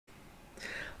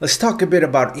Let's talk a bit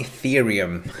about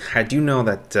Ethereum. I do know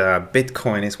that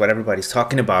Bitcoin is what everybody's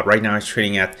talking about. Right now it's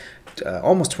trading at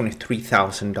almost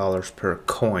 $23,000 per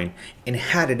coin and it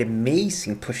had an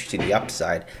amazing push to the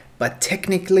upside. But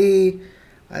technically,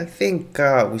 I think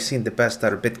we've seen the best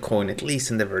out of Bitcoin, at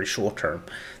least in the very short term.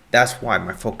 That's why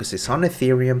my focus is on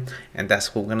Ethereum, and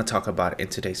that's what we're going to talk about in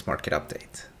today's market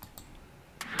update.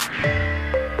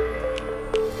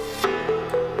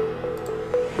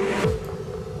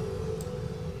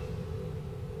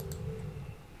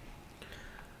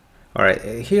 All right,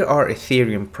 here are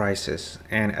Ethereum prices,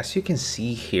 and as you can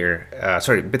see here,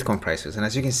 Bitcoin prices, and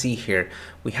as you can see here,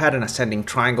 we had an ascending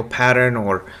triangle pattern,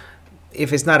 or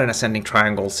if it's not an ascending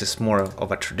triangle, it's just more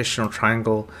of a traditional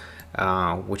triangle,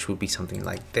 which would be something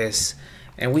like this.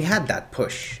 And we had that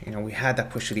push, we had that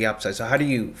push to the upside. So how do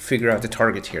you figure out the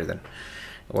target here then?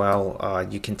 Well,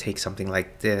 you can take something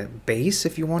like the base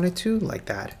if you wanted to, like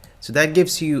that. So that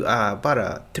gives you about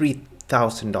a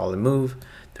 $3,000 move.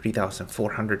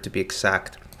 3,400 to be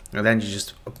exact, and then you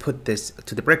just put this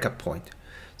to the breakup point.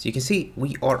 So you can see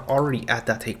we are already at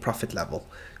that take profit level,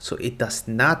 so it does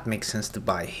not make sense to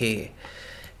buy here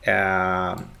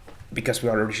because we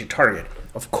already reached a target.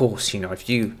 Of course, if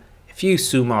you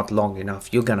zoom out long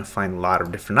enough, you're gonna find a lot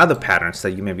of different other patterns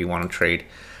that you maybe want to trade.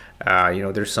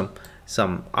 There's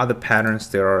some other patterns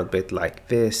that are a bit like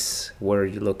this, where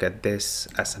you look at this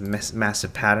as a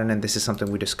massive pattern, and this is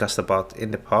something we discussed about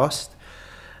in the past.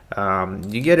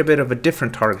 You get a bit of a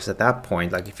different targets at that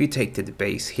point. Like if you take to the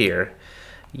base here,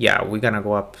 yeah, we're gonna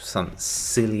go up some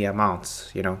silly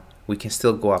amounts. We can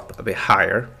still go up a bit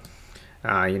higher.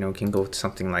 We can go to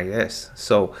something like this.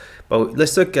 So, but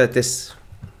let's look at this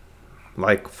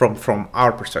like from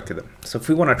our perspective. So if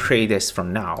we want to trade this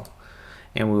from now,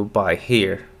 and we'll buy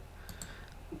here,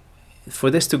 for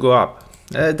this to go up,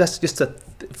 that's just to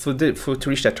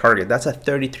reach that target. That's a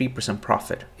 33%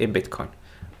 profit in Bitcoin.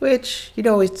 Which,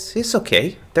 it's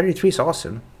okay. 33 is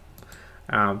awesome.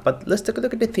 But let's take a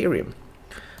look at Ethereum.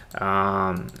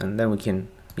 And then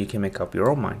you can make up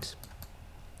your own minds.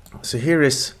 So here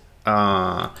is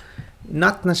not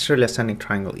necessarily a ascending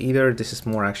triangle either. This is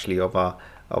more actually of a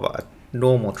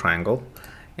normal triangle.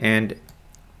 And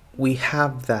we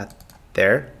have that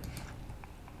there.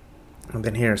 And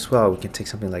then here as well, we can take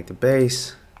something like the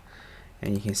base.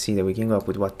 And you can see that we can go up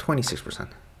with what, 26%.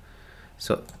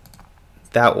 So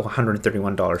that was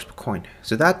 $131 per coin.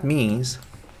 So that means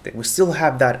that we still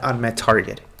have that unmet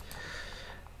target.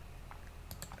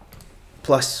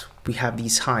 Plus, we have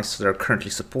these highs that are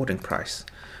currently supporting price.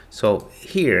 So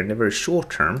here in the very short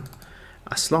term,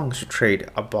 as long as you trade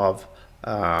above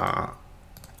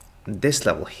this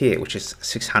level here, which is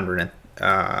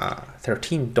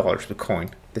 $613 per coin,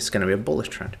 this is going to be a bullish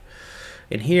trend.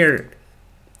 And here,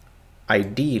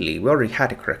 ideally, we already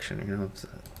had a correction,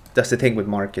 That's the thing with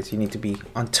markets. You need to be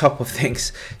on top of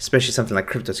things, especially something like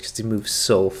cryptos, because they move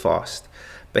so fast.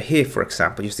 But here, for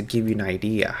example, just to give you an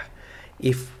idea,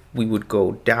 if we would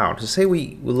go down, so say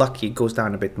we're lucky it goes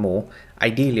down a bit more,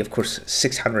 ideally, of course,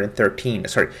 613,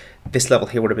 this level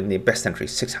here would have been the best entry,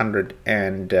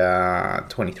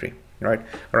 623, right?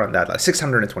 Around that, like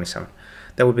 627.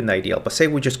 That would have been the ideal. But say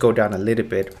we just go down a little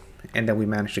bit, and then we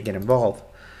manage to get involved,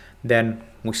 then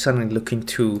we're suddenly looking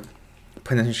to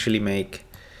potentially make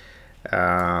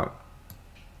 14%,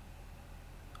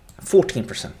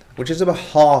 which is about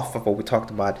half of what we talked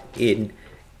about in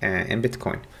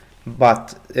Bitcoin,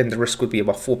 and the risk would be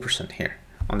about 4% here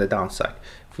on the downside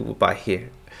if we would buy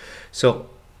here. So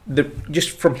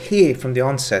just from here, from the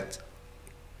onset,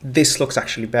 this looks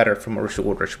actually better from a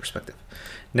risk-reward ratio perspective.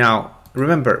 Now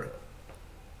remember,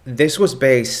 this was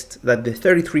based that the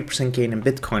 33% gain in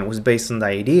Bitcoin was based on the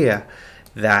idea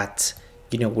that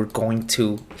we're going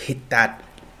to hit that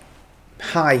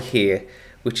high here,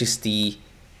 which is the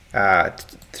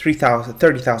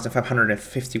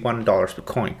 $30,551 per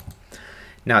coin.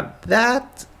 Now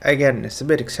that again is a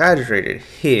bit exaggerated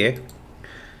here.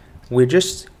 We're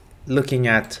just looking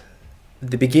at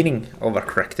the beginning of a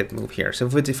corrective move here. So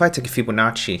if I take a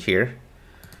Fibonacci here,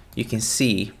 you can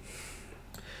see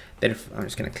that I'm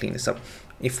just going to clean this up.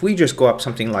 If we just go up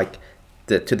something like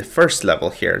to the first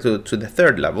level here, to the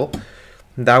third level,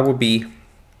 that would be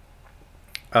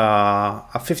a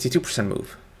 52%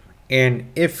 move.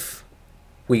 And if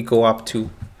we go up to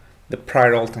the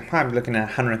prior all-time high, I'm looking at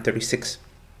 136%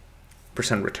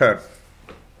 return.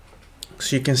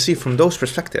 So you can see from those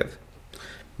perspectives,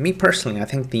 me personally, I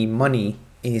think the money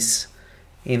is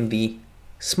in the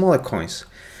smaller coins.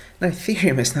 Now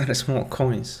Ethereum is not a small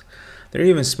coins. There are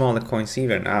even smaller coins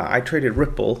even. I traded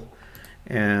Ripple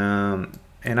and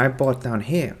I bought down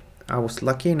here. I was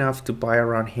lucky enough to buy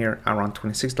around here, around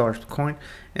 $26 per coin,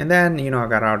 and then I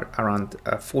got out around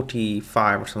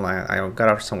 45 or something like that. I got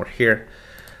out somewhere here,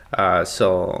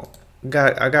 so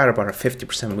I got about a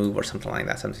 50% move or something like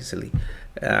that, something silly,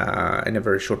 in a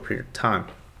very short period of time.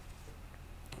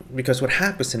 Because what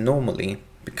happens normally,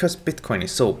 because Bitcoin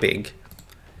is so big,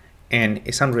 and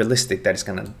it's unrealistic that it's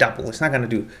gonna double. It's not gonna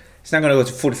go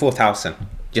to 44,000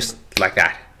 just like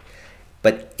that.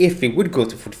 But if it would go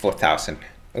to 44,000,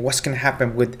 what's gonna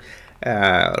happen with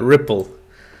Ripple?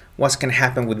 What's gonna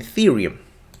happen with Ethereum?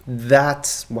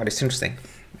 That's what is interesting.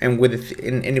 And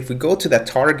if we go to that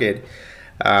target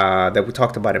that we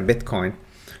talked about in Bitcoin,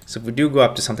 so if we do go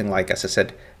up to something like, as I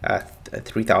said,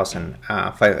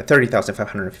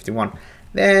 30,551,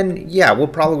 then yeah, we'll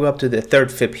probably go up to the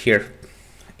third fib here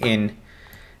in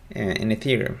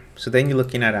Ethereum. So then you're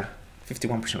looking at a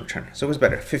 51% return. So it was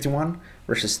better, 51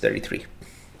 versus 33.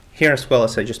 Here as well,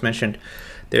 as I just mentioned,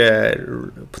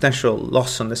 the potential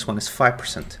loss on this one is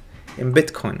 5%. In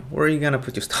Bitcoin, where are you gonna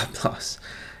put your stop loss?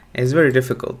 It's very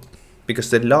difficult because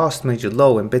the last major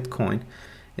low in Bitcoin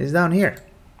is down here.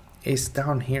 It's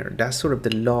down here. That's sort of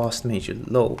the last major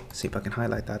low. Let's see if I can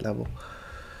highlight that level.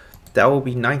 That will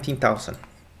be 19,000.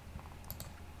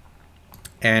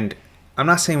 And I'm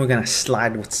not saying we're gonna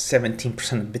slide with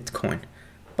 17% of Bitcoin,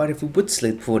 but if we would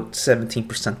slide for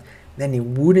 17%, then it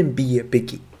wouldn't be a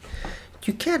biggie.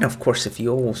 You can, of course, if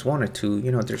you always wanted to,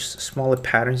 there's smaller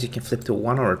patterns. You can flip to a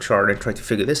 1 hour chart and try to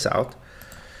figure this out.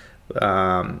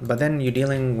 But then you're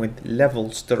dealing with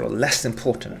levels that are less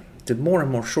important. The more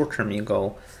and more short term you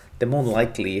go, the more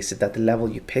likely is it that the level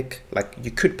you pick, like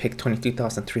you could pick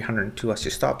 22,302 as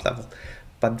your stop level,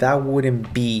 but that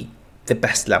wouldn't be the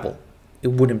best level. It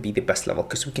wouldn't be the best level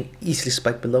because we can easily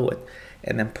spike below it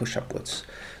and then push upwards.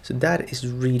 So that is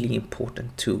really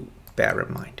important to bear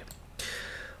in mind.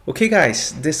 Okay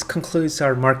guys, this concludes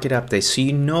our market update. So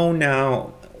you know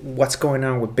now what's going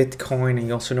on with Bitcoin, and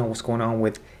you also know what's going on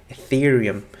with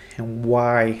Ethereum and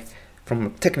why, from a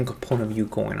technical point of view,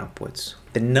 going upwards.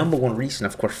 The number one reason,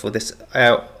 of course, for this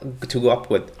to go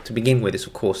upward to begin with is,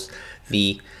 of course,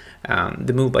 the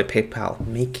move by PayPal,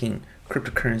 making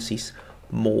cryptocurrencies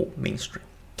more mainstream.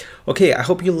 Okay, I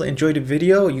hope you'll enjoy the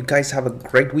video. You guys have a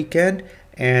great weekend,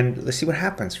 and let's see what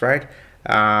happens, right?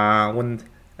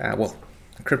 Well,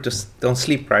 cryptos don't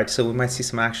sleep, right? So we might see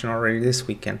some action already this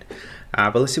weekend.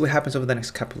 But let's see what happens over the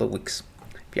next couple of weeks.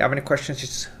 If you have any questions,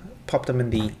 just pop them in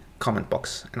the comment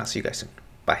box, and I'll see you guys soon.